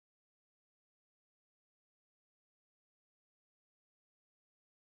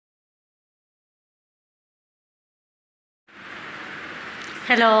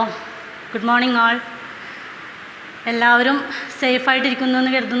Hello, good morning ആൾ. എല്ലാവരും സേഫായിട്ടിരിക്കുന്നു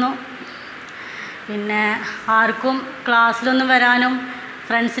എന്ന് കരുതുന്നു. പിന്നെ ആർക്കും ക്ലാസ്സിലൊന്നും വരാനും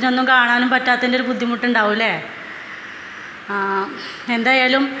ഫ്രണ്ട്സിനൊന്നും കാണാനും പറ്റാത്തതിൻ്റെ ഒരു ബുദ്ധിമുട്ടുണ്ടാവും അല്ലേ?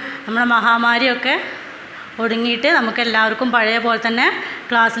 എന്തായാലും നമ്മുടെ മഹാമാരിയൊക്കെ ഒടുങ്ങിയിട്ട് നമുക്ക് എല്ലാവർക്കും പഴയ പോലെ തന്നെ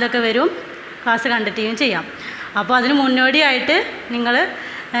ക്ലാസ്സിലൊക്കെ വരും, ക്ലാസ് കണ്ടക്ട് ചെയ്യുകയും ചെയ്യാം. അപ്പോൾ അതിന് മുന്നോടിയായിട്ട് നിങ്ങൾ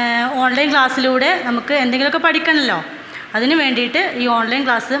ഓൺലൈൻ ക്ലാസ്സിലൂടെ നമുക്ക് എന്തെങ്കിലുമൊക്കെ പഠിക്കണമല്ലോ. അതിന് വേണ്ടിയിട്ട് ഈ ഓൺലൈൻ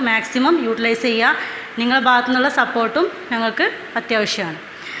ക്ലാസ് മാക്സിമം യൂട്ടിലൈസ് ചെയ്യുക. നിങ്ങളുടെ ഭാഗത്തു നിന്നുള്ള സപ്പോർട്ടും ഞങ്ങൾക്ക് അത്യാവശ്യമാണ്.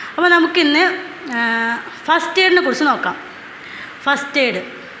 അപ്പോൾ നമുക്കിന്ന് ഫസ്റ്റ് എയ്ഡിനെ കുറിച്ച് നോക്കാം. ഫസ്റ്റ് എയ്ഡ്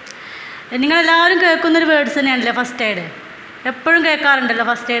നിങ്ങളെല്ലാവരും കേൾക്കുന്നൊരു വേർഡ്സ് തന്നെയാണല്ലേ ഫസ്റ്റ് എയ്ഡ്. എപ്പോഴും കേൾക്കാറുണ്ടല്ലോ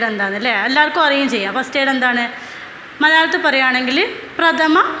ഫസ്റ്റ് എയ്ഡ് എന്താണെന്നല്ലേ, എല്ലാവർക്കും അറിയുകയും ചെയ്യാം. ഫസ്റ്റ് എയ്ഡ് എന്താണ്? മലയാളത്തിൽ പറയുകയാണെങ്കിൽ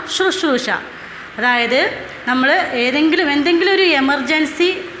പ്രഥമ ശുശ്രൂഷ. അതായത് നമ്മൾ എന്തെങ്കിലും ഒരു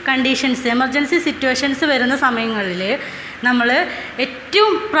എമർജൻസി കണ്ടീഷൻസ്, എമർജൻസി സിറ്റുവേഷൻസ് വരുന്ന സമയങ്ങളിൽ നമ്മൾ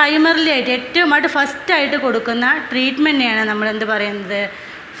ഏറ്റവും ഏറ്റവുമായിട്ട് ഫസ്റ്റായിട്ട് കൊടുക്കുന്ന ട്രീറ്റ്മെൻറ്റിനെയാണ് നമ്മൾ എന്ത് പറയുന്നത്?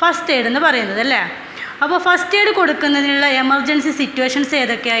 ഫസ്റ്റ് എയ്ഡ് എന്ന് പറയുന്നത് അല്ലേ? അപ്പോൾ ഫസ്റ്റ് എയ്ഡ് കൊടുക്കുന്നതിനുള്ള എമർജൻസി സിറ്റുവേഷൻസ്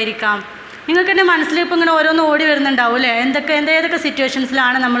ഏതൊക്കെയായിരിക്കാം? നിങ്ങൾക്ക് എൻ്റെ മനസ്സിൽ ഇപ്പോൾ ഇങ്ങനെ ഓരോന്ന് ഓടി വരുന്നുണ്ടാവും അല്ലേ? ഏതൊക്കെ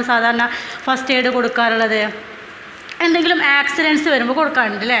സിറ്റുവേഷൻസിലാണ് നമ്മൾ സാധാരണ ഫസ്റ്റ് എയ്ഡ് കൊടുക്കാറുള്ളത്? എന്തെങ്കിലും ആക്സിഡൻറ്റ്സ് വരുമ്പോൾ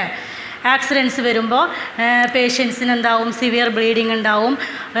കൊടുക്കാറുണ്ട് അല്ലേ? ആക്സിഡൻറ്റ്സ് വരുമ്പോൾ പേഷ്യൻസിന് എന്താവും? സിവിയർ ബ്ലീഡിങ് ഉണ്ടാവും,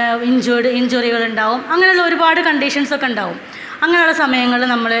 ഇഞ്ചുറികൾ ഉണ്ടാവും, അങ്ങനെയുള്ള ഒരുപാട് കണ്ടീഷൻസൊക്കെ ഉണ്ടാവും. അങ്ങനെയുള്ള സമയങ്ങളിൽ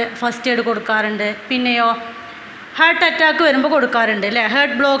നമ്മൾ ഫസ്റ്റ് എയ്ഡ് കൊടുക്കാറുണ്ട്. പിന്നെയോ ഹാർട്ട് അറ്റാക്ക് വരുമ്പോൾ കൊടുക്കാറുണ്ട് അല്ലേ?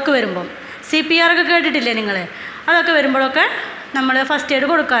 ഹാർട്ട് ബ്ലോക്ക് വരുമ്പം CPR ഒക്കെ കേട്ടിട്ടില്ലേ നിങ്ങൾ? അതൊക്കെ വരുമ്പോഴൊക്കെ നമ്മൾ ഫസ്റ്റ് എയ്ഡ്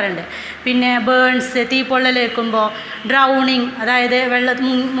കൊടുക്കാറുണ്ട്. പിന്നെ ബേൺസ്, തീപ്പൊള്ളലേൽക്കുമ്പോൾ, ഡ്രൗണിങ്, അതായത്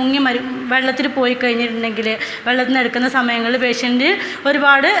വെള്ളത്തിൽ പോയി കഴിഞ്ഞിട്ടുണ്ടെങ്കിൽ വെള്ളത്തിൽ നിന്ന് എടുക്കുന്ന സമയങ്ങളിൽ പേഷ്യൻ്റ്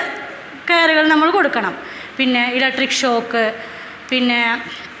ഒരുപാട് കെയറുകൾ നമ്മൾ കൊടുക്കണം. പിന്നെ ഇലക്ട്രിക് ഷോക്ക്, പിന്നെ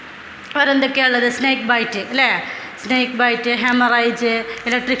വേറെന്തൊക്കെയാണുള്ളത്? സ്നേക്ക് ബൈറ്റ് അല്ലേ? Snake bite, ഹെമറൈജ്,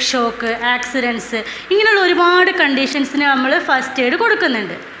 electric shock, accidents, ഇങ്ങനെയുള്ള ഒരുപാട് കണ്ടീഷൻസിന് നമ്മൾ ഫസ്റ്റ് എയ്ഡ്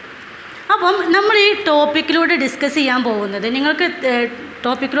കൊടുക്കുന്നുണ്ട്. അപ്പം നമ്മൾ ഈ ടോപ്പിക്കിലൂടെ ഡിസ്കസ് ചെയ്യാൻ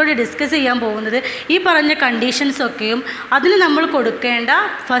പോകുന്നത് ഈ പറഞ്ഞ കണ്ടീഷൻസൊക്കെയും അതിന് നമ്മൾ കൊടുക്കേണ്ട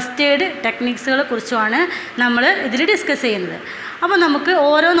ഫസ്റ്റ് എയ്ഡ് ടെക്നിക്സുകളെ കുറിച്ചുമാണ് നമ്മൾ ഇതിൽ ഡിസ്കസ് ചെയ്യുന്നത്. അപ്പോൾ നമുക്ക്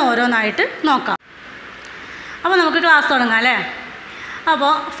ഓരോന്നായിട്ട് നോക്കാം. അപ്പോൾ നമുക്ക് ക്ലാസ് തുടങ്ങാം അല്ലേ?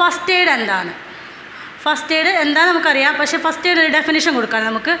 അപ്പോൾ ഫസ്റ്റ് എയ്ഡ് എന്താണ്? ഫസ്റ്റ് എയ്ഡ് എന്താ നമുക്കറിയാം, പക്ഷേ ഫസ്റ്റ് എയ്ഡ് ഒരു ഡെഫിനിഷൻ കൊടുക്കാം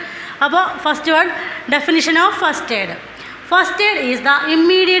നമുക്ക്. അപ്പോൾ first word, definition of first aid. First aid is the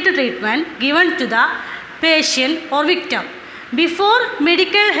immediate treatment given to the patient or victim before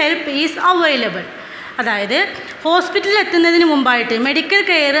medical help is available. അതായത് ഹോസ്പിറ്റലിൽ എത്തുന്നതിന് മുമ്പായിട്ട്, മെഡിക്കൽ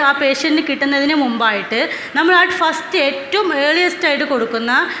കെയർ ആ പേഷ്യൻറ്റിന് കിട്ടുന്നതിന് മുമ്പായിട്ട് നമ്മൾ ഫസ്റ്റ് ഏറ്റവും ഏർലിയസ്റ്റ് ആയിട്ട്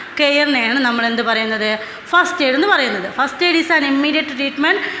കൊടുക്കുന്ന കെയറിനെയാണ് നമ്മൾ എന്ത് പറയുന്നത്? ഫസ്റ്റ് എയ്ഡ് എന്ന് പറയുന്നത്. First aid is an immediate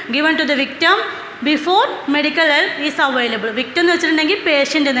treatment given to the വിക്ടം before medical help is available. വിക്ടം എന്ന് വെച്ചിട്ടുണ്ടെങ്കിൽ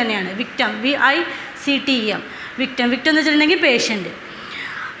പേഷ്യൻ്റ് തന്നെയാണ്. വിക്ടം, VICTEM, വിക്ടം എന്ന് വെച്ചിട്ടുണ്ടെങ്കിൽ പേഷ്യൻ്റ്.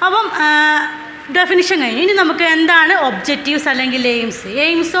 അപ്പം ഡെഫിനിഷൻ കഴിഞ്ഞു. ഇനി നമുക്ക് എന്താണ് ഒബ്ജക്റ്റീവ്സ് അല്ലെങ്കിൽ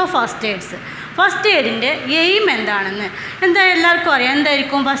aims of first AIDS. First എയ്ഡിൻ്റെ aim എന്താണെന്ന് എല്ലാവർക്കും അറിയാം.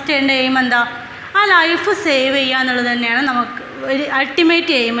 എന്തായിരിക്കും ഫസ്റ്റ് എയ്ഡിൻ്റെ എയിം? എന്താ? ആ ലൈഫ് സേവ് ചെയ്യുക എന്നുള്ളത് തന്നെയാണ് നമുക്ക് ഒരു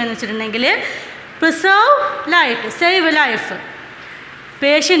അൾട്ടിമേറ്റ് എയിം എന്ന് വെച്ചിട്ടുണ്ടെങ്കിൽ. Preserve life, save life,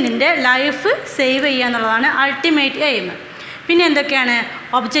 പേഷ്യൻറ്റിൻ്റെ life save ചെയ്യുക എന്നുള്ളതാണ് അൾട്ടിമേറ്റ് എയിം. പിന്നെ എന്തൊക്കെയാണ്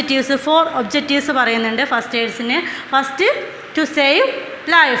ഒബ്ജക്റ്റീവ്സ്? 4 ഒബ്ജക്റ്റീവ്സ് പറയുന്നുണ്ട് first എയ്ഡ്സിന്. First, to save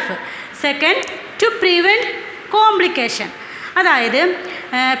life. Second, to prevent complication. അതായത്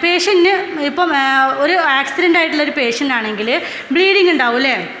പേഷ്യൻറ്റിന് ഇപ്പം ഒരു ആക്സിഡൻ്റ് ആയിട്ടുള്ളൊരു പേഷ്യൻ്റ് ആണെങ്കിൽ ബ്ലീഡിങ് ഉണ്ടാവും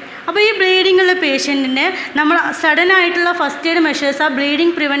അല്ലേ? അപ്പോൾ ഈ ബ്ലീഡിംഗ് ഉള്ള പേഷ്യൻറ്റിന് നമ്മൾ സഡനായിട്ടുള്ള ഫസ്റ്റ് എയ്ഡ് മെഷേഴ്സ്, ആ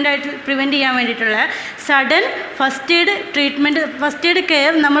ബ്ലീഡിങ് പ്രിവെൻറ്റ് ചെയ്യാൻ വേണ്ടിയിട്ടുള്ള sudden first aid treatment, first aid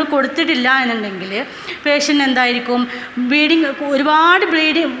care നമ്മൾ കൊടുത്തിട്ടില്ല എന്നുണ്ടെങ്കിൽ പേഷ്യൻ്റ് എന്തായിരിക്കും? ഒരുപാട്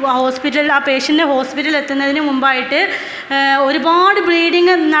ബ്ലീഡിങ് ആ പേഷ്യൻ്റ് ഹോസ്പിറ്റലിൽ എത്തുന്നതിന് മുമ്പായിട്ട് ഒരുപാട്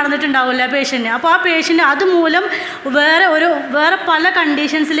ബ്ലീഡിങ് നടന്നിട്ടുണ്ടാവില്ല പേഷ്യൻ്റ്. അപ്പോൾ ആ പേഷ്യൻ്റ് അതുമൂലം വേറെ പല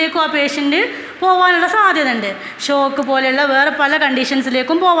കണ്ടീഷൻസിലേക്കും ആ പേഷ്യൻ്റ് പോകാനുള്ള സാധ്യത ഉണ്ട്. ഷോക്ക് പോലെയുള്ള വേറെ പല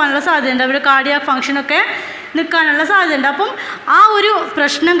കണ്ടീഷൻസിലേക്കും പോകാനുള്ള സാധ്യതയുണ്ട്. അവർ കാർഡിയാക് ഫങ്ഷനൊക്കെ നിൽക്കാനുള്ള സാധ്യതയുണ്ട്. അപ്പം ആ ഒരു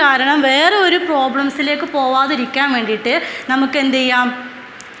പ്രശ്നം കാരണം വേറെ ഒരു പ്രോബ്ലംസിലേക്ക് പോവാതിരിക്കാൻ വേണ്ടിയിട്ട് നമുക്ക് എന്ത് ചെയ്യാം?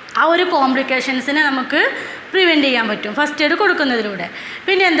 ആ ഒരു കോംപ്ലിക്കേഷൻസിനെ നമുക്ക് പ്രിവെൻറ്റ് ചെയ്യാൻ പറ്റും ഫസ്റ്റ് എയ്ഡ് കൊടുക്കുന്നതിലൂടെ.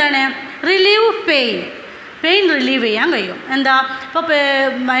 പിന്നെ എന്താണ്? റിലീവ് പെയിൻ റിലീവ് ചെയ്യാൻ കഴിയും. എന്താ? ഇപ്പോൾ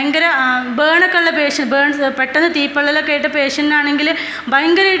ഭയങ്കര ബേണൊക്കെ ഉള്ള ബേൺസ്, പെട്ടെന്ന് തീപ്പൊള്ളലൊക്കെ ആയിട്ട് പേഷ്യൻ്റ് ആണെങ്കിൽ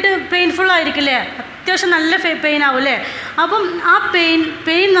ഭയങ്കരമായിട്ട് പെയിൻഫുള്ളായിരിക്കില്ലേ? അത്യാവശ്യം നല്ല പെയിൻ ആവും അല്ലേ? അപ്പം ആ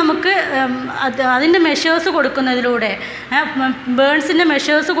പെയിൻ നമുക്ക് അതിൻ്റെ measures കൊടുക്കുന്നതിലൂടെ, ബേൺസിൻ്റെ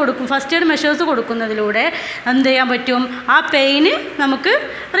measures first aid measures കൊടുക്കുന്നതിലൂടെ എന്ത് ചെയ്യാൻ പറ്റും, ആ പെയിന് നമുക്ക്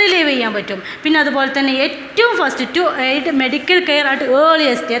റിലീവ് ചെയ്യാൻ പറ്റും. പിന്നെ അതുപോലെ തന്നെ ഏറ്റവും first to aid medical care at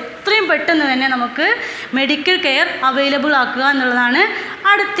earliest, എത്രയും പെട്ടെന്ന് തന്നെ നമുക്ക് മെഡിക്കൽ കെയർ അവൈലബിൾ ആക്കുക എന്നുള്ളതാണ്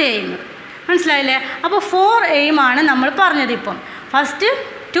അടുത്ത എയിം. മനസ്സിലായില്ലേ? അപ്പോൾ 4 എയിമാണ് നമ്മൾ പറഞ്ഞത്. ഇപ്പം first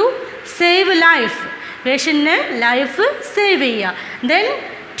to save life, പേഷ്യൻ്റെ life save ചെയ്യുക. Then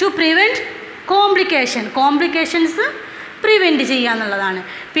to prevent complications prevent ചെയ്യുക എന്നുള്ളതാണ്.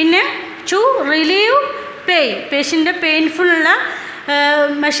 പിന്നെ ടു റിലീവ് പെയിൻ, പേഷ്യൻ്റെ പെയിൻഫുള്ള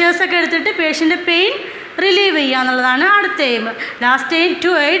മെഷേഴ്സൊക്കെ എടുത്തിട്ട് പേഷ്യൻ്റെ പെയിൻ റിലീവ് ചെയ്യുക എന്നുള്ളതാണ് അടുത്ത aim. Last aim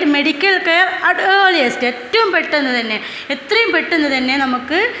to aid medical care at earliest, എത്രയും പെട്ടെന്ന് തന്നെ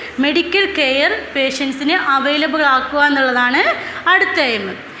നമുക്ക് മെഡിക്കൽ കെയർ പേഷ്യൻസിന് അവൈലബിൾ ആക്കുക എന്നുള്ളതാണ് അടുത്ത എയിം.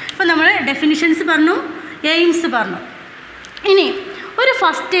 അപ്പോൾ നമ്മൾ ഡെഫിനിഷൻസ് പറഞ്ഞു, എയിംസ് പറഞ്ഞു. ഇനി ഒരു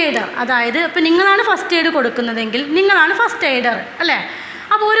ഫസ്റ്റ് എയ്ഡർ, അതായത് ഇപ്പോൾ നിങ്ങളാണ് ഫസ്റ്റ് എയ്ഡ് കൊടുക്കുന്നതെങ്കിൽ നിങ്ങളാണ് ഫസ്റ്റ് എയ്ഡർ അല്ലേ?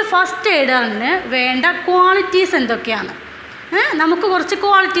 അപ്പോൾ ഒരു ഫസ്റ്റ് എയ്ഡറിന് വേണ്ട ക്വാളിറ്റീസ് എന്തൊക്കെയാണ്? നമുക്ക് കുറച്ച്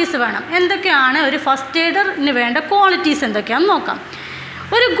ക്വാളിറ്റീസ് വേണം. എന്തൊക്കെയാണ് ഒരു ഫസ്റ്റ് എയ്ഡറിന് വേണ്ട ക്വാളിറ്റീസ് എന്തൊക്കെയാണെന്ന് നോക്കാം.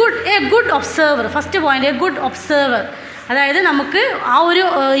 A good observer, first point, A good observer. അതായത് നമുക്ക് ആ ഒരു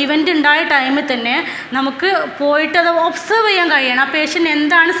ഇവൻ്റ് ഉണ്ടായ ടൈമിൽ തന്നെ നമുക്ക് പോയിട്ട് അത് ഒബ്സർവ് ചെയ്യാൻ കഴിയണം, ആ പേഷ്യൻ്റ്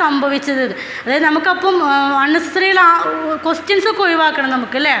എന്താണ് സംഭവിച്ചത്. അതായത് നമുക്കപ്പം അൺനെസസറി ക്വസ്റ്റ്യൻസൊക്കെ ഒഴിവാക്കണം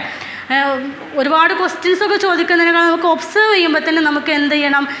നമുക്ക് അല്ലേ? ഒരുപാട് ക്വസ്റ്റ്യൻസൊക്കെ ചോദിക്കുന്നതിനേക്കാൾ നമുക്ക് ഒബ്സർവ് ചെയ്യുമ്പോൾ തന്നെ നമുക്ക് എന്ത്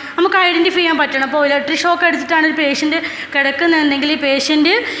ചെയ്യണം, നമുക്ക് ഐഡൻറ്റിഫൈ ചെയ്യാൻ പറ്റണം. അപ്പോൾ ഇലക്ട്രിക് ഷോക്ക് അടിച്ചിട്ടാണ് ഒരു പേഷ്യൻ്റ് കിടക്കുന്നുണ്ടെങ്കിൽ ഈ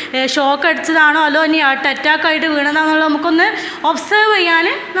പേഷ്യൻ്റ് ഷോക്ക് അടിച്ചതാണോ അല്ലോ ഇനി അറ്റാക്കായിട്ട് വീണതാണെന്നുള്ളത് നമുക്കൊന്ന് ഒബ്സർവ് ചെയ്യാൻ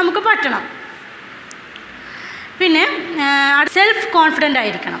നമുക്ക് പറ്റണം. പിന്നെ സെൽഫ് കോൺഫിഡൻ്റ്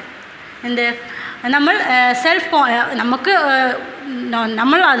ആയിരിക്കണം.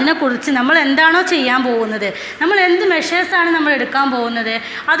 നമ്മൾ അതിനെക്കുറിച്ച് നമ്മൾ എന്താണോ ചെയ്യാൻ പോകുന്നത്, നമ്മൾ എന്ത് മെഷേഴ്സാണ് നമ്മൾ എടുക്കാൻ പോകുന്നത്,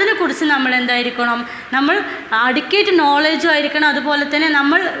 അതിനെക്കുറിച്ച് നമ്മൾ എന്തായിരിക്കണം, നമ്മൾ അഡിക്വേറ്റ് നോളേജും ആയിരിക്കണം. അതുപോലെ തന്നെ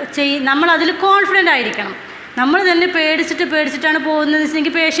നമ്മൾ അതിൽ കോൺഫിഡൻ്റ് ആയിരിക്കണം. നമ്മൾ തന്നെ പേടിച്ചിട്ടാണ് പോകുന്നത്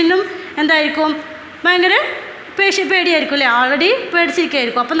വെച്ചെങ്കിൽ പേഷ്യൻറ്റും എന്തായിരിക്കും, ഭയങ്കര പേടിയായിരിക്കും അല്ലേ? ഓൾറെഡി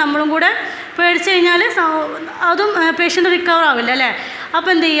പേടിച്ചിരിക്കുകയായിരിക്കും. അപ്പം നമ്മളും കൂടെ പേടിച്ച് കഴിഞ്ഞാൽ അതും പേഷ്യൻ്റ് റിക്കവർ ആവില്ല അല്ലേ? അപ്പോൾ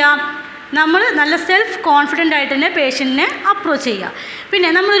എന്ത് ചെയ്യുക, നമ്മൾ നല്ല സെൽഫ് കോൺഫിഡൻ്റ് ആയിട്ട് തന്നെ പേഷ്യൻറ്റിനെ അപ്രോച്ച് ചെയ്യുക. പിന്നെ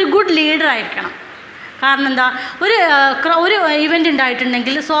നമ്മളൊരു ഗുഡ് ലീഡർ ആയിരിക്കണം. കാരണം എന്താ, ഒരു ഇവൻ്റ്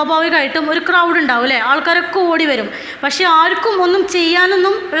ഉണ്ടായിട്ടുണ്ടെങ്കിൽ സ്വാഭാവികമായിട്ടും ഒരു ക്രൗഡ് ഉണ്ടാവും അല്ലേ? ആൾക്കാരൊക്കെ ഓടി വരും. പക്ഷേ ആർക്കും ഒന്നും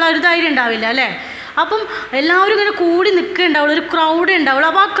ചെയ്യാനൊന്നും ഉള്ള ഒരു ധൈര്യം ഉണ്ടാവില്ല അല്ലേ? അപ്പം എല്ലാവരും ഇങ്ങനെ കൂടി നിൽക്കുകയുണ്ടാവുള്ളൂ, ഒരു ക്രൗഡ് ഉണ്ടാവുള്ളൂ.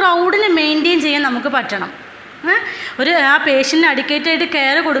 അപ്പോൾ ആ ക്രൗഡിനെ മെയിൻറ്റെയിൻ ചെയ്യാൻ നമുക്ക് പറ്റണം. ആ പേഷ്യൻ്റിന് അഡിക്വേറ്റായിട്ട്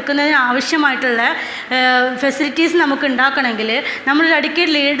കെയർ കൊടുക്കുന്നതിന് ആവശ്യമായിട്ടുള്ള ഫെസിലിറ്റീസ് നമുക്ക് ഉണ്ടാക്കണമെങ്കിൽ നമ്മളൊരു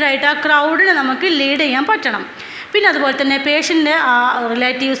അഡിക്വേറ്റ് ലീഡറായിട്ട് ആ ക്രൗഡിനെ നമുക്ക് ലീഡ് ചെയ്യാൻ പറ്റണം. പിന്നെ അതുപോലെ തന്നെ പേഷ്യൻ്റെ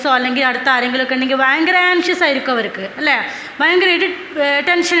റിലേറ്റീവ്സോ അല്ലെങ്കിൽ അടുത്ത ആരെങ്കിലുമൊക്കെ ഉണ്ടെങ്കിൽ ഭയങ്കര ആൻഷ്യസ് ആയിരിക്കും അവർക്ക് അല്ലേ? ഭയങ്കരമായിട്ട്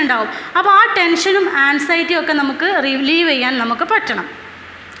ടെൻഷൻ ഉണ്ടാവും. അപ്പോൾ ആ ടെൻഷനും ആൻസൈറ്റിയും ഒക്കെ നമുക്ക് റിലീവ് ചെയ്യാൻ നമുക്ക് പറ്റണം.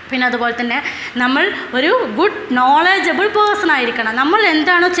 പിന്നെ അതുപോലെ തന്നെ നമ്മൾ ഒരു ഗുഡ് നോളജബിൾ പേഴ്സൺ ആയിരിക്കണം. നമ്മൾ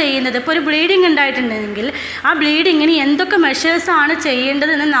എന്താണോ ചെയ്യുന്നത്, ഇപ്പോൾ ഒരു ബ്ലീഡിങ് ഉണ്ടായിട്ടുണ്ടെങ്കിൽ ആ ബ്ലീഡിങ്ങിന് എന്തൊക്കെ മെഷേഴ്സാണ്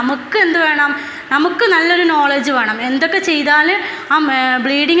ചെയ്യേണ്ടതെന്ന് നമുക്ക് എന്ത് വേണം, നമുക്ക് നല്ലൊരു നോളജ് വേണം. എന്തൊക്കെ ചെയ്താൽ ആ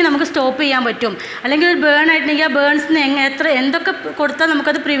ബ്ലീഡിങ് നമുക്ക് സ്റ്റോപ്പ് ചെയ്യാൻ പറ്റും, അല്ലെങ്കിൽ ഒരു ബേൺ ആയിട്ടുണ്ടെങ്കിൽ ആ ബേൺസിന് എന്തൊക്കെ കൊടുത്താൽ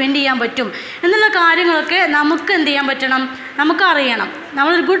നമുക്കത് പ്രിവെൻറ്റ് ചെയ്യാൻ പറ്റും എന്നുള്ള കാര്യങ്ങളൊക്കെ നമുക്ക് എന്ത് ചെയ്യാൻ പറ്റണം, നമുക്കറിയണം.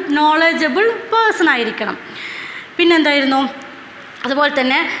 നമ്മളൊരു ഗുഡ് നോളജബിൾ പേഴ്സൺ ആയിരിക്കണം. പിന്നെന്തായിരുന്നു, അതുപോലെ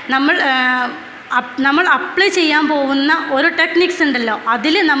തന്നെ നമ്മൾ അപ്ലൈ ചെയ്യാൻ പോകുന്ന ഓരോ ടെക്നിക്സ് ഉണ്ടല്ലോ,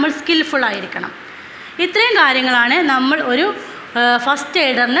 അതിൽ നമ്മൾ സ്കിൽഫുൾ ആയിരിക്കണം. ഇത്രയും കാര്യങ്ങളാണ് നമ്മൾ ഒരു ഫസ്റ്റ്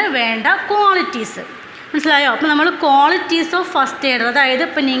എയ്ഡറിന് വേണ്ട ക്വാളിറ്റീസ്. മനസ്സിലായോ? അപ്പോൾ നമ്മൾ ക്വാളിറ്റീസ് ഓഫ് ഫസ്റ്റ് എയ്ഡർ, അതായത്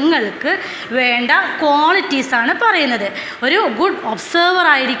ഇപ്പോൾ നിങ്ങൾക്ക് വേണ്ട ക്വാളിറ്റീസാണ് പറയുന്നത്. ഒരു ഗുഡ് ഒബ്സർവർ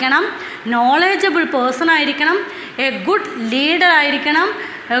ആയിരിക്കണം, നോളജബിൾ പേഴ്സൺ ആയിരിക്കണം, എ ഗുഡ് ലീഡർ ആയിരിക്കണം,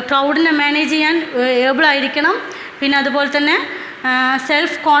 ക്രൗഡിനെ മാനേജ് ചെയ്യാൻ ഏബിൾ ആയിരിക്കണം, പിന്നെ അതുപോലെ തന്നെ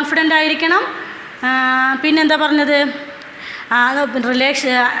സെൽഫ് കോൺഫിഡൻ്റ് ആയിരിക്കണം. പിന്നെന്താ പറഞ്ഞത്,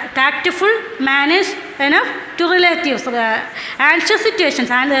 ടാക്റ്റ്ഫുൾ manage enough to relatives anxious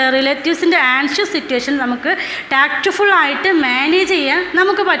situations റിലേറ്റീവ്സിൻ്റെ anxious situation നമുക്ക് ടാക്റ്റ്ഫുൾ ആയിട്ട് മാനേജ് ചെയ്യാൻ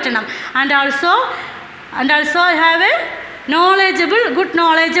നമുക്ക് പറ്റണം. And also have A good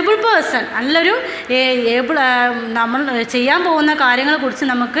knowledgeable person. നല്ലൊരു നമ്മൾ ചെയ്യാൻ പോകുന്ന കാര്യങ്ങളെക്കുറിച്ച്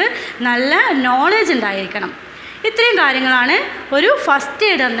നമുക്ക് നല്ല നോളജ് ഉണ്ടായിരിക്കണം. ഇത്രയും കാര്യങ്ങളാണ് ഒരു ഫസ്റ്റ്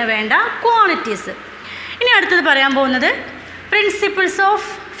എയ്ഡറിന് വേണ്ട ക്വാളിറ്റീസ്. ഇനി അടുത്തത് പറയാൻ പോകുന്നത് പ്രിൻസിപ്പിൾസ് ഓഫ്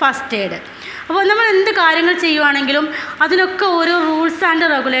ഫസ്റ്റ് എയ്ഡ്. അപ്പോൾ നമ്മൾ എന്ത് കാര്യങ്ങൾ ചെയ്യുവാണെങ്കിലും അതിനൊക്കെ ഓരോ റൂൾസ് ആൻഡ്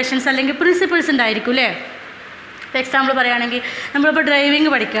റെഗുലേഷൻസ് അല്ലെങ്കിൽ പ്രിൻസിപ്പിൾസ് ഉണ്ടായിരിക്കും അല്ലേ? ഇപ്പോൾ എക്സാമ്പിൾ പറയുകയാണെങ്കിൽ നമ്മളിപ്പോൾ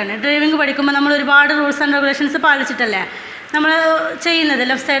ഡ്രൈവിംഗ് പഠിക്കുകയാണ്. ഡ്രൈവിംഗ് പഠിക്കുമ്പോൾ നമ്മൾ ഒരുപാട് റൂൾസ് ആൻഡ് റെഗുലേഷൻസ് പാലിച്ചിട്ടല്ലേ നമ്മൾ ചെയ്യുന്നത്,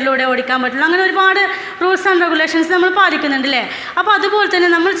 ലെഫ്റ്റ് സൈഡിലൂടെ ഓടിക്കാൻ പറ്റില്ല, അങ്ങനെ ഒരുപാട് റൂൾസ് ആൻഡ് റെഗുലേഷൻസ് നമ്മൾ പാലിക്കുന്നുണ്ട് അല്ലേ. അപ്പോൾ അതുപോലെ തന്നെ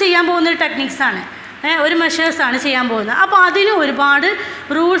നമ്മൾ ചെയ്യാൻ പോകുന്ന ഒരു ടെക്നിക്സാണ്, ഒരു മെഷേഴ്സാണ് ചെയ്യാൻ പോകുന്നത്. അപ്പോൾ അതിന് ഒരുപാട്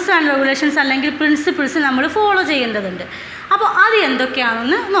റൂൾസ് ആൻഡ് റെഗുലേഷൻസ് അല്ലെങ്കിൽ പ്രിൻസിപ്പിൾസ് നമ്മൾ ഫോളോ ചെയ്യേണ്ടതുണ്ട്. അപ്പോൾ അത്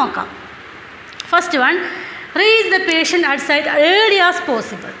എന്തൊക്കെയാണെന്ന് നോക്കാം. First one, reach the patient at sight early as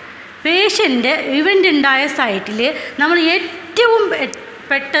possible. Patient event ഉണ്ടായ സൈറ്റിൽ നമ്മൾ ഏറ്റവും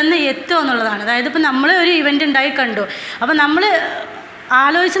പെട്ടെന്ന് എത്തുക എന്നുള്ളതാണ്. അതായത് ഇപ്പോൾ നമ്മൾ ഒരു ഇവൻ്റ് ഉണ്ടായി കണ്ടു, അപ്പോൾ നമ്മൾ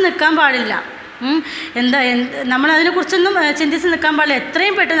ആലോചിച്ച് നിൽക്കാൻ പാടില്ല, നമ്മളതിനെക്കുറിച്ചൊന്നും ചിന്തിച്ച് നിൽക്കാൻ പാടില്ല.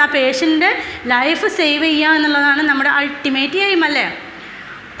 എത്രയും പെട്ടെന്ന് ആ പേഷ്യൻ്റെ ലൈഫ് സേവ് ചെയ്യുക എന്നുള്ളതാണ് നമ്മുടെ അൾട്ടിമേറ്റ് എയിം അല്ലേ.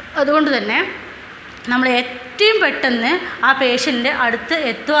 അതുകൊണ്ട് തന്നെ നമ്മൾ ഏറ്റവും പെട്ടെന്ന് ആ പേഷ്യൻ്റെ അടുത്ത്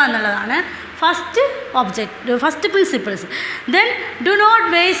എത്തുക എന്നുള്ളതാണ് first object, first principles. Then do not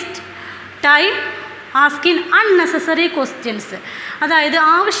waste time asking unnecessary questions. അതായത്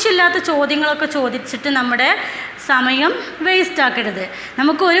ആവശ്യമില്ലാത്ത ചോദ്യങ്ങളൊക്കെ ചോദിച്ചിട്ട് നമ്മുടെ സമയം വേസ്റ്റ് ആക്കരുത്.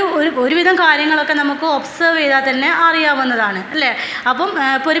 നമുക്ക് ഒരുവിധം കാര്യങ്ങളൊക്കെ നമുക്ക് ഒബ്സർവ് ചെയ്താൽ തന്നെ അറിയാവുന്നതാണ് അല്ലേ. അപ്പം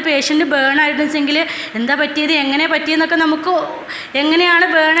ഇപ്പോൾ ഒരു പേഷ്യൻ്റ് ബേൺ ആയിട്ടെങ്കിൽ എന്താ പറ്റിയത്, എങ്ങനെ പറ്റിയെന്നൊക്കെ നമുക്ക് എങ്ങനെയാണ്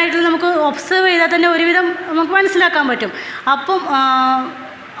ബേൺ ആയിട്ട് നമുക്ക് ഒബ്സർവ് ചെയ്താൽ തന്നെ ഒരുവിധം നമുക്ക് മനസ്സിലാക്കാൻ പറ്റും. അപ്പം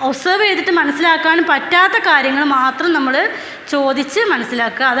ഒബ്സർവ് ചെയ്തിട്ട് മനസ്സിലാക്കാൻ പറ്റാത്ത കാര്യങ്ങൾ മാത്രം നമ്മൾ ചോദിച്ച്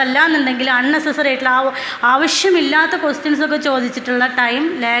മനസ്സിലാക്കുക. അതല്ല എന്നുണ്ടെങ്കിൽ അൺനെസസറി ആയിട്ടുള്ള ആവശ്യമില്ലാത്ത ക്വസ്റ്റ്യൻസൊക്കെ ചോദിച്ചിട്ടുള്ള ടൈം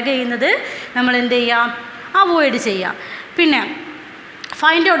ലാഗ് ചെയ്യുന്നത് നമ്മൾ എന്ത് ചെയ്യുക, അവോയ്ഡ് ചെയ്യുക. പിന്നെ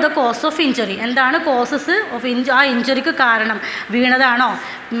find out the cause of injury. എന്താണ് കോസസ് ഓഫ് ആ ഇഞ്ചുറിക്ക് കാരണം? വീണതാണോ,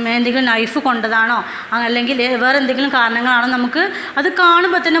 എന്തെങ്കിലും നൈഫ് കൊണ്ടതാണോ, അല്ലെങ്കിൽ വേറെ എന്തെങ്കിലും കാരണങ്ങളാണോ? നമുക്ക് അത്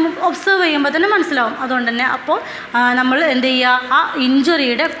കാണുമ്പോൾ തന്നെ ഒബ്സർവ് ചെയ്യുമ്പോൾ തന്നെ മനസ്സിലാവും. അതുകൊണ്ട് തന്നെ അപ്പോൾ നമ്മൾ എന്ത് ചെയ്യുക, ആ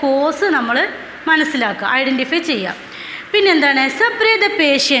ഇഞ്ചുറിയുടെ കോസ് നമ്മൾ മനസ്സിലാക്കുക, ഐഡൻറ്റിഫൈ ചെയ്യുക. പിന്നെ എന്താണ്, separate the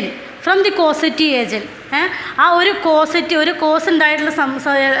patient from the causative agent. ആ ഒരു കോസ് ഉണ്ടായിട്ടുള്ള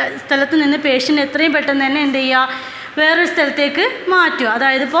സ്ഥലത്ത് നിന്ന് പേഷ്യൻ്റ് എത്രയും പെട്ടെന്ന് തന്നെ എന്ത് ചെയ്യുക, വേറൊരു സ്ഥലത്തേക്ക് മാറ്റുക.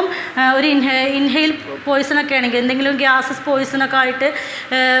 അതായത് ഇപ്പം ഒരു ഇൻഹെയിൽ പോയിസണൊക്കെ ആണെങ്കിൽ, എന്തെങ്കിലും ഗ്യാസസ് പോയിസണൊക്കെ ആയിട്ട്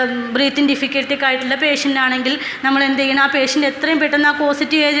ബ്രീത്തിങ് ഡിഫിക്കൽറ്റിയൊക്കെ ആയിട്ടുള്ള പേഷ്യൻ്റ് ആണെങ്കിൽ നമ്മൾ എന്ത് ചെയ്യണം, ആ പേഷ്യൻ്റ് എത്രയും പെട്ടെന്ന് ആ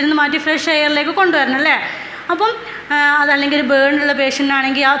പോസിറ്റീവ് ഏജിൽ നിന്ന് മാറ്റി ഫ്രഷ് എയറിലേക്ക് കൊണ്ടുവരണം അല്ലേ. അപ്പം അതല്ലെങ്കിൽ ഒരു ബേണുള്ള പേഷ്യൻ്റ്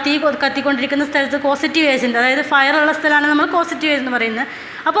ആണെങ്കിൽ ആ തീ കത്തിക്കൊണ്ടിരിക്കുന്ന സ്ഥലത്ത് പോസിറ്റീവ് ഏജൻറ്റ്, അതായത് ഫയറുള്ള സ്ഥലമാണ് നമ്മൾ പോസിറ്റീവ് ഏജ് എന്ന് പറയുന്നത്.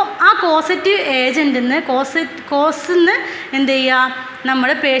 അപ്പം ആ പോസിറ്റീവ് ഏജൻറ്റിൽ നിന്ന് കോസിൽ നിന്ന് എന്ത് ചെയ്യുക,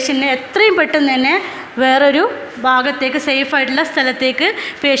 നമ്മുടെ പേഷ്യൻറ്റിനെ എത്രയും പെട്ടെന്ന് തന്നെ വേറൊരു ഭാഗത്തേക്ക് സേഫായിട്ടുള്ള സ്ഥലത്തേക്ക്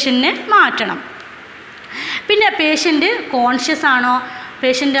പേഷ്യൻറ്റിനെ മാറ്റണം. പിന്നെ പേഷ്യൻ്റ് കോൺഷ്യസ് ആണോ,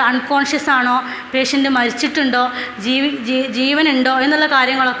 പേഷ്യൻ്റ് അൺകോൺഷ്യസ് ആണോ, പേഷ്യൻ്റ് മരിച്ചിട്ടുണ്ടോ, ജീവനുണ്ടോ എന്നുള്ള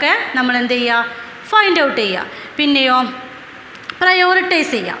കാര്യങ്ങളൊക്കെ നമ്മൾ എന്ത് ചെയ്യുക, ഫൈൻഡ് ഔട്ട് ചെയ്യുക. പിന്നെയോ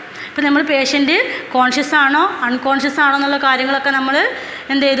പ്രയോറിറ്റൈസ് ചെയ്യുക. ഇപ്പോൾ നമ്മൾ പേഷ്യൻ്റ് കോൺഷ്യസ് ആണോ അൺകോൺഷ്യസ് ആണോ എന്നുള്ള കാര്യങ്ങളൊക്കെ നമ്മൾ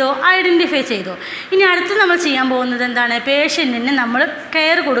എന്ത് ചെയ്തു, ഐഡൻറ്റിഫൈ ചെയ്തു. ഇനി അടുത്ത് നമ്മൾ ചെയ്യാൻ പോകുന്നത് എന്താണ്, പേഷ്യൻറ്റിന് നമ്മൾ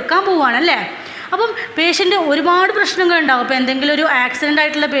കെയർ കൊടുക്കാൻ പോവുകയാണല്ലേ. അപ്പം പേഷ്യൻ്റ് ഒരുപാട് പ്രശ്നങ്ങളുണ്ടാവും. ഇപ്പോൾ എന്തെങ്കിലും ഒരു ആക്സിഡൻ്റ്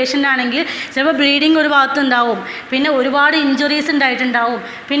ആയിട്ടുള്ള പേഷ്യൻ്റ് ആണെങ്കിൽ ചിലപ്പോൾ ബ്ലീഡിങ് ഒരു ഭാഗത്തുണ്ടാവും, പിന്നെ ഒരുപാട് ഇഞ്ചുറീസ് ഉണ്ടായിട്ടുണ്ടാവും,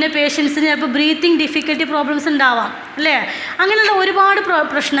 പിന്നെ പേഷ്യൻസിന് ചിലപ്പോൾ ബ്രീത്തിങ് ഡിഫിക്കൽറ്റി പ്രോബ്ലംസ് ഉണ്ടാവാം അല്ലേ. അങ്ങനെയുള്ള ഒരുപാട്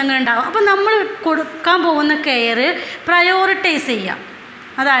പ്രശ്നങ്ങളുണ്ടാവും. അപ്പം നമ്മൾ കൊടുക്കാൻ പോകുന്ന കെയർ പ്രയോറിറ്റൈസ് ചെയ്യുക.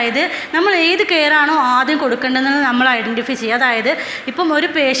 അതായത് നമ്മൾ ഏത് കെയറാണോ ആദ്യം കൊടുക്കേണ്ടതെന്ന് നമ്മൾ ഐഡൻറ്റിഫൈ ചെയ്യുക. അതായത് ഇപ്പം ഒരു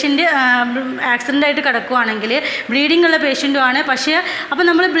പേഷ്യൻ്റ് ആക്സിഡൻ്റ് ആയിട്ട് കിടക്കുകയാണെങ്കിൽ ബ്ലീഡിംഗ് ഉള്ള പേഷ്യൻറ്റുമാണ്, പക്ഷേ അപ്പോൾ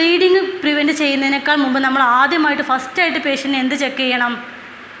നമ്മൾ ബ്ലീഡിങ് പ്രിവെൻറ്റ് ചെയ്യുന്നതിനേക്കാൾ മുമ്പ് നമ്മൾ ആദ്യമായിട്ട് ഫസ്റ്റായിട്ട് പേഷ്യൻറ്റിനെ എന്ത് ചെക്ക് ചെയ്യണം,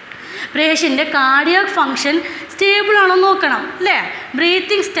 പേഷ്യൻ്റെ കാർഡിയാക് ഫങ്ഷൻ സ്റ്റേബിൾ ആണോ നോക്കണം അല്ലേ.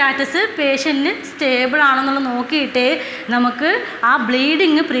 ബ്രീത്തിങ് സ്റ്റാറ്റസ് പേഷ്യൻറ്റിന് സ്റ്റേബിൾ ആണെന്നുള്ളത് നോക്കിയിട്ടേ നമുക്ക് ആ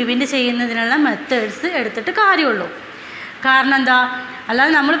ബ്ലീഡിങ് പ്രിവെൻറ്റ് ചെയ്യുന്നതിനുള്ള മെത്തേഡ്സ് എടുത്തിട്ട് കാര്യമുള്ളൂ. കാരണം എന്താ,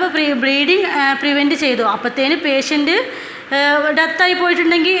 അല്ലാതെ നമ്മളിപ്പോൾ ബ്ലീഡിങ് പ്രിവെൻറ്റ് ചെയ്തു അപ്പോഴത്തേന് പേഷ്യൻ്റ് ഡെത്തായി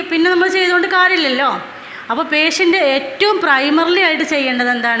പോയിട്ടുണ്ടെങ്കിൽ പിന്നെ നമ്മൾ ചെയ്തുകൊണ്ട് കാര്യമില്ലല്ലോ. അപ്പോൾ പേഷ്യൻ്റ് ഏറ്റവും പ്രൈമറിലി ആയിട്ട്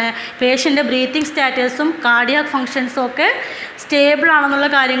ചെയ്യേണ്ടത് എന്താണ്, പേഷ്യൻ്റെ ബ്രീത്തിങ് സ്റ്റാറ്റസും കാർഡിയാക് ഫങ്ഷൻസും ഒക്കെ സ്റ്റേബിൾ ആണെന്നുള്ള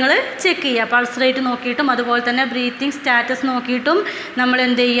കാര്യങ്ങൾ ചെക്ക് ചെയ്യുക. പൾസ് റേറ്റ് നോക്കിയിട്ടും അതുപോലെ തന്നെ ബ്രീത്തിങ് സ്റ്റാറ്റസ് നോക്കിയിട്ടും നമ്മൾ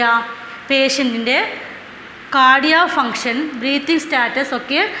എന്ത് ചെയ്യുക, പേഷ്യൻറ്റിൻ്റെ കാർഡിയാക് ഫങ്ഷൻ ബ്രീത്തിങ് സ്റ്റാറ്റസ്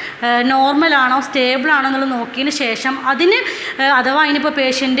ഒക്കെ നോർമലാണോ സ്റ്റേബിൾ ആണോ എന്നുള്ളത് നോക്കിയതിന് ശേഷം അതിന് അഥവാ ഇനിയിപ്പോൾ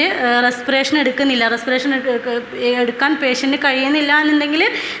പേഷ്യൻ്റ് റെസ്പിറേഷൻ എടുക്കാൻ പേഷ്യൻ്റ് കഴിയുന്നില്ല എന്നുണ്ടെങ്കിൽ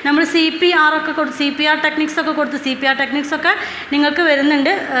നമ്മൾ CPR ഒക്കെ കൊടുത്ത് CPR ടെക്നിക്സ് ഒക്കെ നിങ്ങൾക്ക്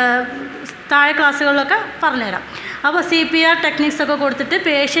വരുന്നുണ്ട്, താഴെ ക്ലാസ്സുകളിലൊക്കെ പറഞ്ഞുതരാം. അപ്പോൾ CPR ടെക്നിക്സ് ഒക്കെ കൊടുത്തിട്ട്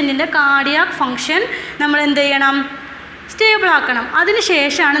പേഷ്യൻറ്റിൻ്റെ കാർഡിയാക് ഫങ്ഷൻ നമ്മൾ എന്ത് ചെയ്യണം, സ്റ്റേബിൾ ആക്കണം. അതിന്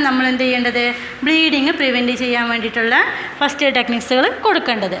ശേഷമാണ് നമ്മൾ എന്ത് ചെയ്യേണ്ടത്, ബ്ലീഡിങ് പ്രിവെൻറ്റ് ചെയ്യാൻ വേണ്ടിയിട്ടുള്ള ഫസ്റ്റ് എയ്ഡ് ടെക്നിക്സുകൾ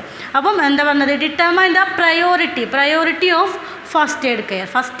കൊടുക്കേണ്ടത്. അപ്പം എന്താ പറഞ്ഞത്, determine the priority of first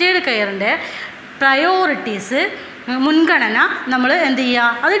aid കെയറിൻ്റെ priorities, മുൻഗണന നമ്മൾ എന്ത്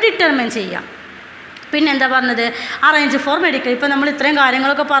ചെയ്യുക, അത് ഡിറ്റർമൈൻ ചെയ്യുക. പിന്നെ എന്താ പറഞ്ഞത്, അറേഞ്ച് ഫോർ മെഡിക്കൽ. ഇപ്പോൾ നമ്മൾ ഇത്രയും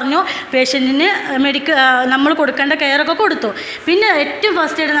കാര്യങ്ങളൊക്കെ പറഞ്ഞു, പേഷ്യൻറ്റിന് നമ്മൾ കൊടുക്കേണ്ട കെയറൊക്കെ കൊടുത്തു. പിന്നെ ഏറ്റവും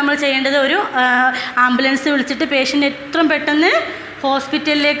ഫസ്റ്റ് ആയിട്ട് നമ്മൾ ചെയ്യേണ്ടത് ഒരു ആംബുലൻസ് വിളിച്ചിട്ട് പേഷ്യൻ്റ് എത്രയും പെട്ടെന്ന്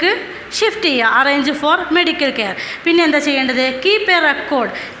ഹോസ്പിറ്റലിലേക്ക് ഷിഫ്റ്റ് ചെയ്യുക, അറേഞ്ച് ഫോർ മെഡിക്കൽ കെയർ. പിന്നെ എന്താ ചെയ്യേണ്ടത്, കീപ്പ് എ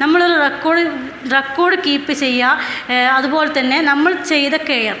റെക്കോർഡ്. നമ്മളൊരു റെക്കോർഡ് കീപ്പ് ചെയ്യുക. അതുപോലെ തന്നെ നമ്മൾ ചെയ്ത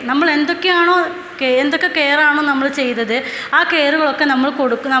കെയർ, നമ്മൾ എന്തൊക്കെ കെയറാണോ നമ്മൾ ചെയ്തത് ആ കെയറുകളൊക്കെ നമ്മൾ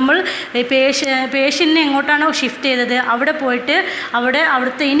കൊടുക്കും. നമ്മൾ പേഷ്യൻറ്റിനെ എങ്ങോട്ടാണോ ഷിഫ്റ്റ് ചെയ്തത് അവിടെ പോയിട്ട്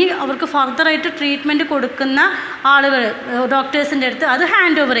അവിടുത്തെ ഇനി അവർക്ക് ഫർദറായിട്ട് ട്രീറ്റ്മെൻറ്റ് കൊടുക്കുന്ന ആളുകൾ ഡോക്ടേഴ്സിൻ്റെ അടുത്ത് അത്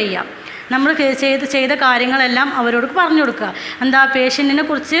ഹാൻഡ് ഓവർ ചെയ്യാം. നമ്മൾ ചെയ്ത കാര്യങ്ങളെല്ലാം അവരോട് പറഞ്ഞു കൊടുക്കുക. എന്താ പേഷ്യൻറ്റിനെ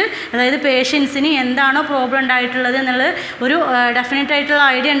കുറിച്ച്, അതായത് പേഷ്യൻസിന് എന്താണോ പ്രോബ്ലം ഉണ്ടായിട്ടുള്ളത് എന്നുള്ളത് ഒരു ഡെഫിനറ്റ് ആയിട്ടുള്ള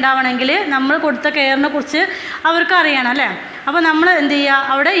ഐഡിയ ഉണ്ടാവണമെങ്കിൽ നമ്മൾ കൊടുത്ത കെയറിനെ കുറിച്ച് അവർക്ക് അറിയണം അല്ലേ. അപ്പോൾ നമ്മൾ എന്ത്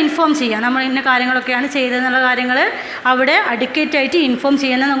ചെയ്യുക, അവിടെ ഇൻഫോം ചെയ്യുക, നമ്മൾ ഇന്ന കാര്യങ്ങളൊക്കെയാണ് ചെയ്തതെന്നുള്ള കാര്യങ്ങൾ അവിടെ അഡിക്വേറ്റ് ആയിട്ട് ഇൻഫോം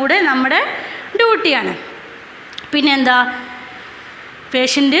ചെയ്യുന്നതും കൂടെ നമ്മുടെ ഡ്യൂട്ടിയാണ്. പിന്നെന്താ,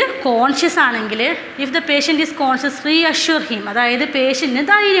 പേഷ്യൻ്റ് കോൺഷ്യസ് ആണെങ്കിൽ if the patient is conscious reassure him, അതായത് പേഷ്യൻറ്റിന്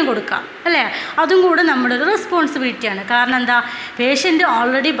ധൈര്യം കൊടുക്കുക അല്ലേ, അതും കൂടെ നമ്മുടെ ഒരു റെസ്പോൺസിബിലിറ്റിയാണ്. കാരണം എന്താ, പേഷ്യൻ്റ്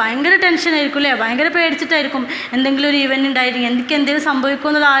ഓൾറെഡി ഭയങ്കര ടെൻഷനായിരിക്കും അല്ലേ, ഭയങ്കര പേടിച്ചിട്ടായിരിക്കും. എന്തെങ്കിലും ഒരു ഇവൻ്റ് ഉണ്ടായിരിക്കും, എന്തെങ്കിലും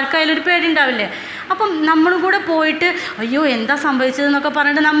സംഭവിക്കുമോ എന്നുള്ള ആർക്കായാലും ഒരു പേടി ഉണ്ടാവില്ലേ. അപ്പം നമ്മളും കൂടെ പോയിട്ട് അയ്യോ എന്താ സംഭവിച്ചതെന്നൊക്കെ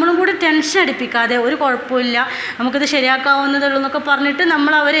പറഞ്ഞിട്ട് നമ്മളും കൂടെ ടെൻഷൻ അടിപ്പിക്കാതെ ഒരു കുഴപ്പമില്ല നമുക്കിത് ശരിയാക്കാവുന്നതുള്ളൂ എന്നൊക്കെ പറഞ്ഞിട്ട്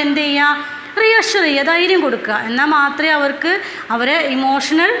നമ്മൾ അവരെ എന്ത് ചെയ്യുക, റീഅഷ്യൂർ ചെയ്യുക, ധൈര്യം കൊടുക്കുക. എന്നാൽ മാത്രമേ അവരെ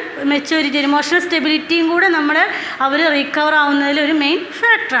ഇമോഷണൽ മെച്യൂരിറ്റി, ഇമോഷണൽ സ്റ്റെബിലിറ്റിയും കൂടെ അവർ റിക്കവർ ആവുന്നതിൽ ഒരു മെയിൻ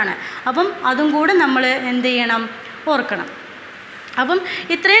ഫാക്ടറാണ്. അപ്പം അതും കൂടെ നമ്മൾ എന്ത് ചെയ്യണം, ഓർക്കണം. അപ്പം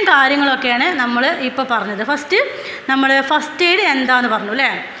ഇത്രയും കാര്യങ്ങളൊക്കെയാണ് നമ്മൾ ഇപ്പോൾ പറഞ്ഞത്. ഫസ്റ്റ് എയ്ഡ് എന്താണെന്ന് പറഞ്ഞു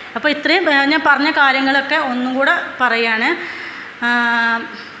അല്ലേ. അപ്പോൾ ഇത്രയും ഞാൻ പറഞ്ഞ കാര്യങ്ങളൊക്കെ ഒന്നും കൂടെ പറയുകയാണ്.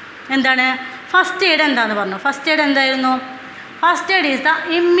 എന്താണ് ഫസ്റ്റ് എയ്ഡ് എന്താണെന്ന് പറഞ്ഞു. ഫസ്റ്റ് എയ്ഡ് എന്തായിരുന്നു? First aid is the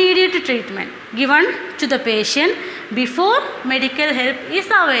immediate treatment given to the patient before medical help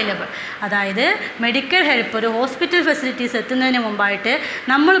is available. അതായത് മെഡിക്കൽ ഹെൽപ്പ്, ഒരു ഹോസ്പിറ്റൽ ഫെസിലിറ്റീസ് എത്തുന്നതിന് മുമ്പായിട്ട്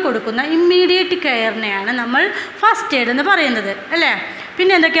നമ്മൾ കൊടുക്കുന്ന ഇമ്മീഡിയറ്റ് കെയറിനെയാണ് നമ്മൾ ഫസ്റ്റ് എയ്ഡ് എന്ന് പറയുന്നത് അല്ലേ.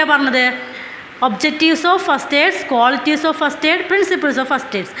 പിന്നെ എന്തൊക്കെയാണ് പറഞ്ഞത്? Objectives of first AIDS, qualities of first aid, principles of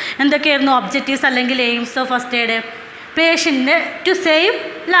first AIDS. എന്തൊക്കെയായിരുന്നു ഒബ്ജക്റ്റീവ്സ് അല്ലെങ്കിൽ aims of first aid? പേഷ്യൻറ്റിൻ്റെ to save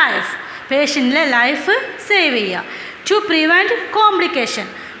life, പേഷ്യൻറ്റിലെ life save ചെയ്യുക. ടു പ്രിവെൻറ്റ്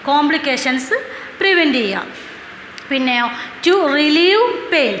കോംപ്ലിക്കേഷൻസ് പ്രിവെൻറ്റ് ചെയ്യുക. പിന്നെയോ to relieve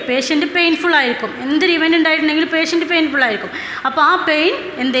pain, patient painful ആയിരിക്കും, എന്തൊരു event ഉണ്ടായിട്ടുണ്ടെങ്കിൽ patient painful ആയിരിക്കും, അപ്പോൾ ആ പെയിൻ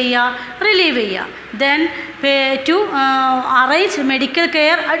എന്ത് ചെയ്യുക, റിലീവ് ചെയ്യുക. Then to arrange medical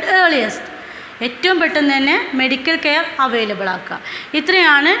care at earliest, ഏറ്റവും പെട്ടെന്ന് തന്നെ മെഡിക്കൽ കെയർ അവൈലബിൾ ആക്കുക.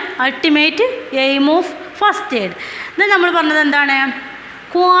 ഇത്രയാണ് ultimate aim of first aid. ഇത് നമ്മൾ പറഞ്ഞത് എന്താണ്?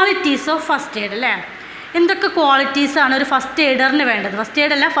 ക്വാളിറ്റീസ് ഓഫ് ഫസ്റ്റ് എയ്ഡ് അല്ലേ. എന്തൊക്കെ ക്വാളിറ്റീസാണ് ഒരു ഫസ്റ്റ് എയ്ഡറിന് വേണ്ടത്? ഫസ്റ്റ്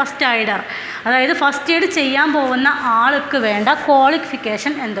എയ്ഡ് അല്ല, ഫസ്റ്റ് എയ്ഡർ, അതായത് ഫസ്റ്റ് എയ്ഡ് ചെയ്യാൻ പോകുന്ന ആൾക്ക് വേണ്ട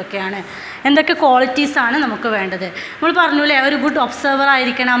ക്വാളിഫിക്കേഷൻ എന്തൊക്കെയാണ്, എന്തൊക്കെ ക്വാളിറ്റീസാണ് നമുക്ക് വേണ്ടത്? നമ്മൾ പറഞ്ഞില്ലേ, ഒരു ഗുഡ് ഒബ്സർവർ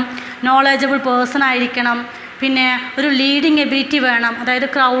ആയിരിക്കണം, നോളജബിൾ പേഴ്സൺ ആയിരിക്കണം, പിന്നെ ഒരു ലീഡിങ് എബിലിറ്റി വേണം, അതായത്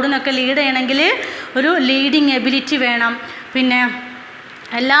ക്രൗഡിനൊക്കെ ലീഡ് ചെയ്യണമെങ്കിൽ ഒരു ലീഡിങ് എബിലിറ്റി വേണം, പിന്നെ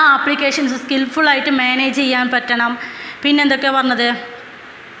എല്ലാ ആപ്ലിക്കേഷൻസും സ്കിൽഫുള്ളായിട്ട് മാനേജ് ചെയ്യാൻ പറ്റണം. പിന്നെ എന്തൊക്കെയാണ് പറഞ്ഞത്?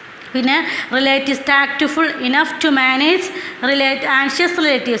 പിന്നെ relatives, ടാക്റ്റ്ഫുൾ enough to manage anxious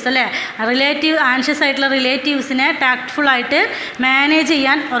relatives അല്ലേ. ആൻഷ്യസ് ആയിട്ടുള്ള റിലേറ്റീവ്സിനെ ടാക്റ്റ്ഫുള്ളായിട്ട് മാനേജ്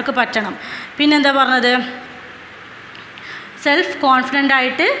ചെയ്യാൻ അവർക്ക് പറ്റണം. പിന്നെന്താ പറഞ്ഞത്? സെൽഫ് കോൺഫിഡൻ്റ്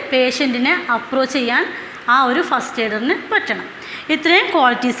ആയിട്ട് പേഷ്യൻറ്റിനെ അപ്രോച്ച് ചെയ്യാൻ ആ ഒരു ഫസ്റ്റ് എയ്ഡറിന് പറ്റണം. ഇത്രയും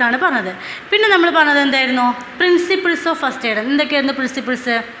ക്വാളിറ്റീസാണ് പറഞ്ഞത്. പിന്നെ നമ്മൾ പറഞ്ഞത് എന്തായിരുന്നു? Principles of first aid. എന്തൊക്കെയായിരുന്നു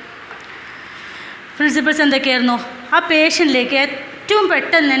പ്രിൻസിപ്പിൾസ് എന്തൊക്കെയായിരുന്നു? ആ പേഷ്യൻറ്റിലേക്ക് ഏറ്റവും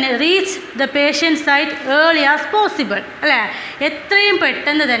പെട്ടെന്ന് തന്നെ reach the patient site early as possible അല്ലേ. എത്രയും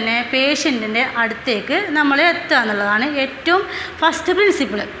പെട്ടെന്ന് തന്നെ പേഷ്യൻറ്റിൻ്റെ അടുത്തേക്ക് നമ്മൾ എത്തുക എന്നുള്ളതാണ് ഏറ്റവും ഫസ്റ്റ്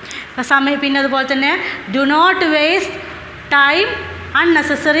പ്രിൻസിപ്പിൾ. പിന്നെ അതുപോലെ തന്നെ do not waste time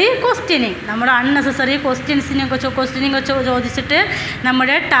unnecessary questioning. നമ്മുടെ അൺനെസസറി ക്വസ്റ്റ്യനിങ് ചോദിച്ചിട്ട്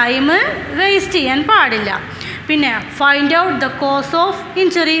നമ്മുടെ ടൈം വേസ്റ്റ് ചെയ്യാൻ പാടില്ല. പിന്നെ find out the cause of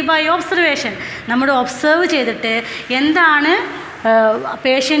injury by observation. നമ്മൾ ഒബ്സർവ് ചെയ്തിട്ട് എന്താണ്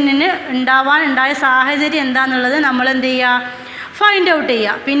പേഷ്യൻറ്റിന് ഉണ്ടായ സാഹചര്യം എന്താണെന്നുള്ളത് നമ്മൾ എന്ത് ചെയ്യുക, ഫൈൻഡ് ഔട്ട്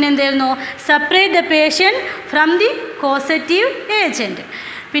ചെയ്യുക. പിന്നെ എന്തായിരുന്നു? Separate the patient from the causative agent.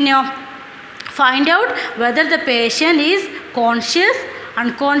 പിന്നെയോ find out whether the patient is conscious,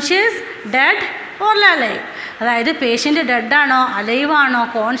 unconscious, dead or alive. അതായത് പേഷ്യൻ്റ് ഡെഡാണോ, അലൈവാണോ,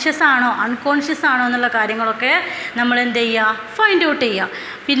 കോൺഷ്യസ് ആണോ, അൺകോൺഷ്യസ് ആണോ എന്നുള്ള കാര്യങ്ങളൊക്കെ നമ്മൾ എന്ത് ചെയ്യുക, ഫൈൻഡ് ഔട്ട് ചെയ്യുക.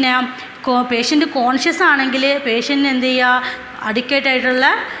 പിന്നെ പേഷ്യൻ്റ് കോൺഷ്യസ് ആണെങ്കിൽ പേഷ്യൻറ്റിന് എന്ത് ചെയ്യുക, അഡിക്വേറ്റ് ആയിട്ടുള്ള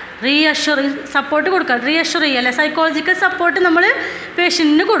സപ്പോർട്ട് കൊടുക്കുക, റീഅഷ്യൂർ ചെയ്യുക അല്ലെ, സൈക്കോളജിക്കൽ സപ്പോർട്ട് നമ്മൾ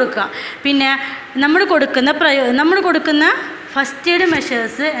പേഷ്യൻറ്റിന് കൊടുക്കുക. പിന്നെ നമ്മൾ കൊടുക്കുന്ന ഫസ്റ്റ് എയ്ഡ്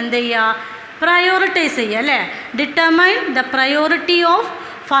മെഷേഴ്സ് എന്ത് ചെയ്യുക, പ്രയോറിറ്റൈസ് ചെയ്യുക അല്ലേ, determine the priority of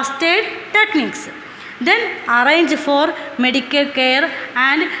first aid techniques, then arrange four medical care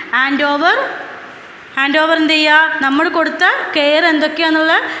and hand over എന്ത് ചെയ്യുക, നമ്മൾ കൊടുത്ത കെയർ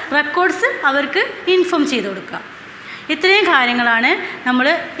എന്തൊക്കെയാണെന്നുള്ള റെക്കോർഡ്സ് അവർക്ക് ഇൻഫോം ചെയ്ത് കൊടുക്കുക. ഇത്രയും കാര്യങ്ങളാണ് നമ്മൾ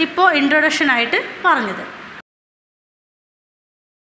ഇപ്പോൾ ഇൻട്രൊഡക്ഷനായിട്ട് പറഞ്ഞത്.